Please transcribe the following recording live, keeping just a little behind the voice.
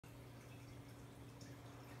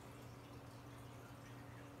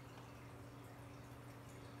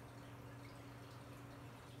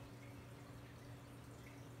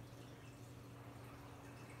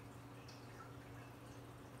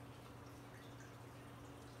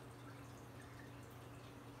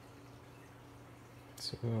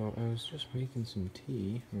So I was just making some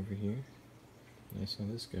tea over here, and I saw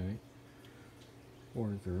this guy, or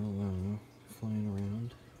girl, I don't know, flying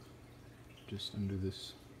around just under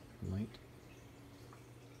this light.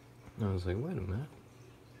 And I was like, wait a minute,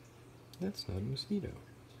 that's not a mosquito.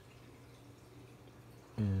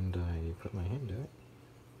 And I put my hand out,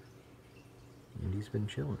 and he's been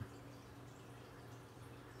chilling.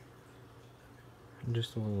 And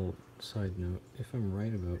just a little side note, if I'm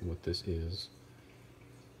right about what this is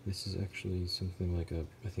actually something like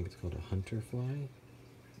I think it's called a hunter fly.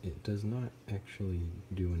 It does not actually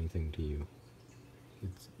do anything to you.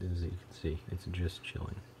 It's, as you can see, it's just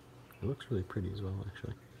chilling. It looks really pretty as well,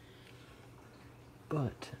 actually.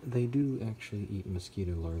 But they do actually eat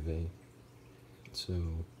mosquito larvae, so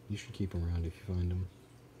you should keep them around if you find them.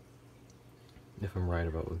 If I'm right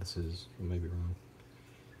about what this is, I may be wrong.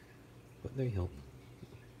 But they help.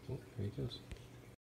 Oh, there he goes.